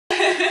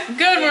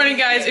Good morning,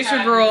 guys. It's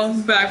your girl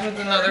back with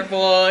another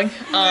vlog.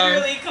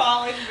 Literally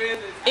calling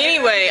business.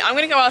 Anyway, I'm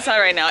gonna go outside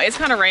right now. It's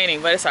kind of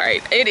raining, but it's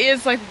alright. It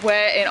is like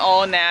wet and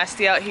all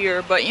nasty out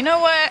here, but you know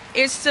what?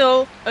 It's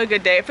still a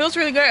good day. It feels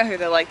really good out here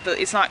though. Like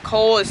it's not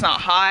cold, it's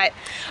not hot.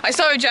 I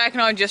started jacking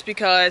on just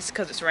because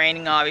it's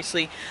raining,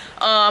 obviously.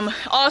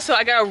 Also,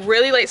 I got a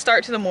really late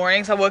start to the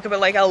mornings. I woke up at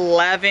like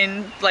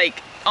 11,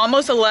 like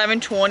almost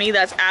 11:20.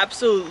 That's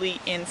absolutely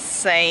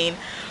insane.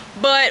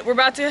 But we're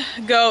about to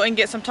go and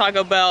get some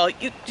Taco Bell.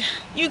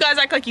 You guys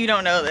act like you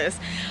don't know this.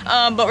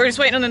 But we're just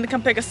waiting on them to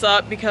come pick us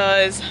up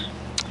because,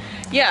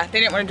 yeah, they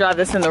didn't want to drive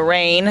this in the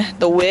rain.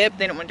 The whip,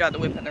 they didn't want to drive the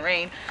whip in the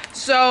rain.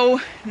 So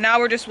now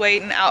we're just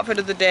waiting. Outfit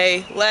of the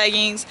day: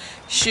 leggings,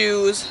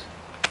 shoes,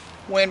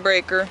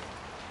 windbreaker,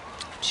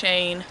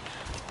 chain,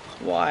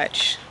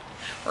 watch,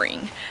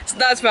 ring. So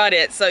that's about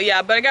it. So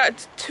yeah, but I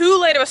got too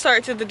late of a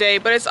start to the day,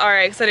 but it's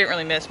alright because I didn't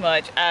really miss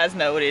much, as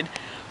noted.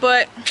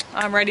 But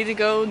I'm ready to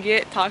go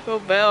get Taco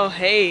Bell.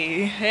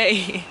 Hey,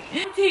 hey.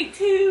 Take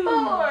 2.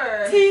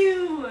 4.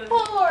 2.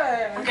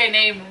 4. Okay,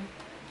 name.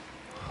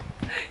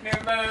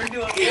 Never mind, we're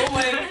doing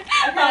one.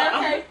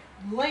 Okay.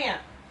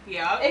 Lamp.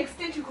 Yeah.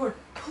 Extension cord.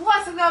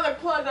 Plus another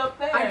plug up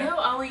there. I know,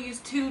 I only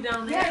used 2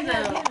 down there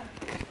though.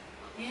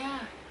 Yeah.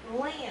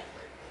 Lamp.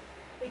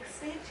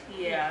 Extension.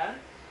 Yeah.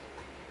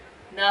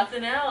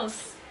 Nothing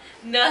else.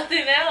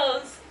 Nothing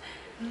else.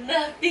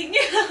 Nothing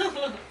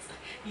else.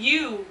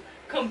 You.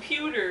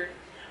 Computer,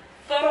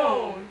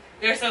 phone.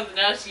 There's something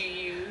else you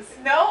use.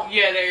 No.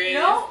 Yeah, there is.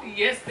 No.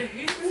 Yes, there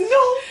is.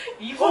 No.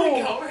 You want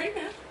to go right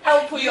now? I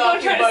will pull you up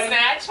here, buddy.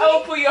 Snatch I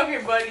will pull you up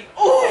here, buddy.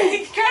 Ooh.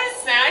 He's trying to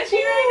snatch you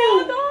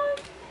right now,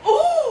 dog.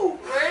 Ooh.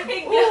 Where did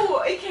it go?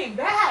 Ooh. It came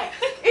back.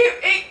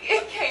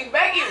 It came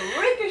back.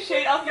 It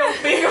ricocheted off your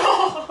big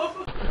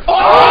arm.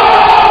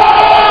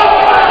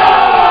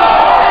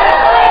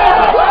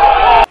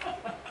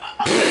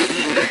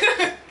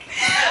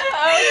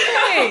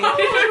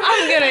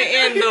 I'm gonna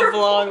end the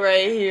vlog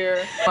right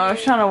here. I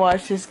was trying to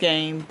watch this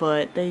game,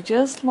 but they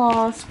just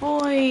lost,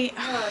 boy.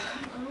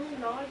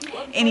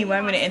 Anyway,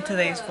 I'm gonna end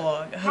today's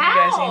vlog. I hope you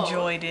guys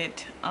enjoyed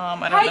it. I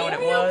don't know what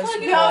it was,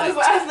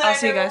 but I'll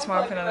see you guys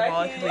tomorrow for another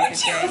vlog. Have a good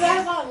day. I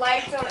have my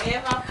lights on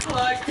and my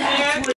plug.